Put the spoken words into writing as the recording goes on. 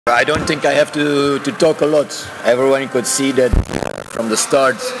I don't think I have to talk a lot. Everyone could see that from the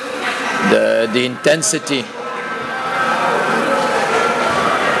start, the intensity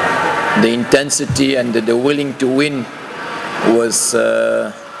and the willing to win was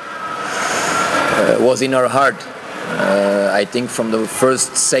in our heart. I think from the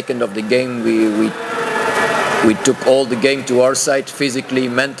first second of the game, we took all the game to our side, physically,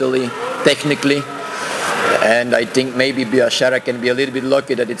 mentally, technically. And I think maybe Biashara can be a little bit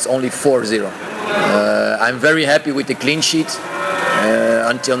lucky that it's only 4-0. I'm very happy with the clean sheet.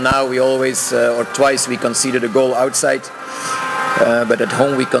 Until now we always, or twice we conceded a goal outside. But at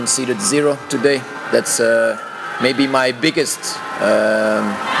home we conceded 0 today. That's maybe my biggest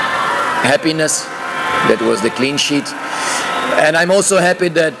happiness. That was the clean sheet. And I'm also happy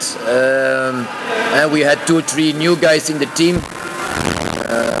that we had 2 or 3 new guys in the team,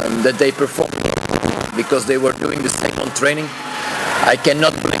 that they performed because they were doing the same on training. I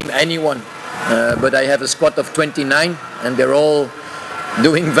cannot blame anyone, but I have a squad of 29 and they're all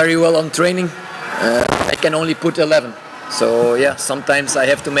doing very well on training. I can only put 11. So yeah, sometimes I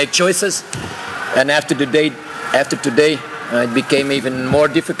have to make choices, and after today it became even more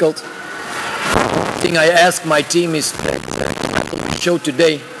difficult. The thing I ask my team is that we show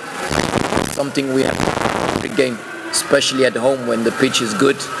today something we have every game, especially at home when the pitch is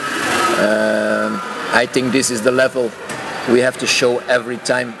good. I think this is the level we have to show every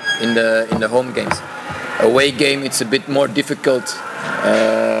time in the home games. Away game it's a bit more difficult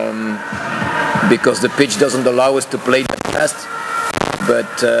because the pitch doesn't allow us to play that fast,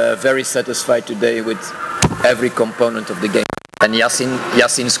 but very satisfied today with every component of the game. And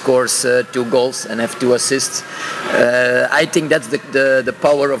Yassin scores 2 goals and have 2 assists. I think that's the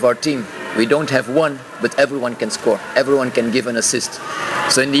power of our team. We don't have one, but everyone can score. Everyone can give an assist.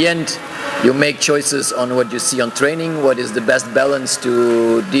 So in the end, you make choices on what you see on training, what is the best balance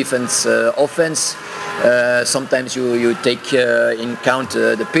to defense, offense. Sometimes you take in count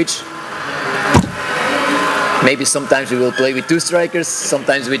the pitch. Maybe sometimes we will play with 2 strikers,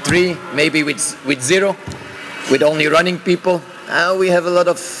 sometimes with 3, maybe with 0, with only running people. We have a lot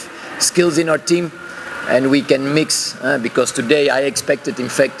of skills in our team and we can mix, because today I expected in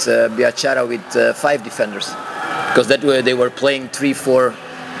fact Biashara with 5 defenders, because that way they were playing 3-4,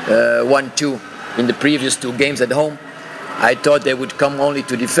 1-2 in the previous 2 games at home. I thought they would come only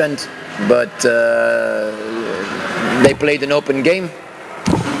to defend, but they played an open game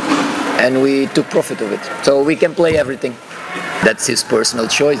and we took profit of it. So we can play everything. That's his personal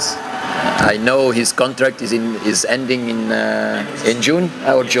choice. I know his contract is ending in June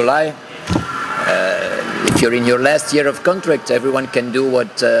or July. If you're in your last year of contract, everyone can do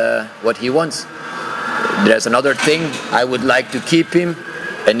what he wants. There's another thing, I would like to keep him,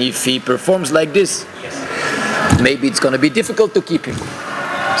 and if he performs like this, maybe it's going to be difficult to keep him.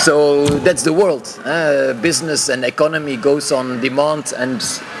 So that's the world. Business and economy goes on demand and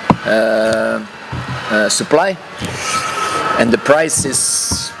supply, and the price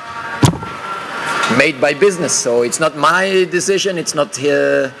is made by business. So it's not my decision. It's not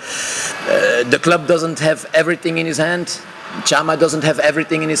the club doesn't have everything in his hand. Chama doesn't have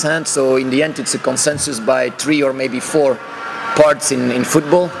everything in his hand. So in the end, it's a consensus by 3 or maybe 4 parts in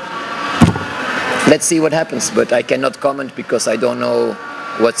football. Let's see what happens. But I cannot comment because I don't know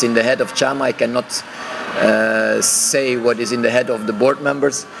what's in the head of Chama. I cannot say what is in the head of the board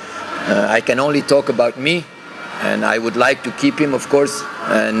members. I can only talk about me, and I would like to keep him, of course.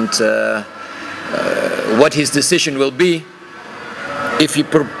 And what his decision will be, if he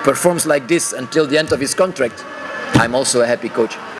performs like this until the end of his contract, I'm also a happy coach.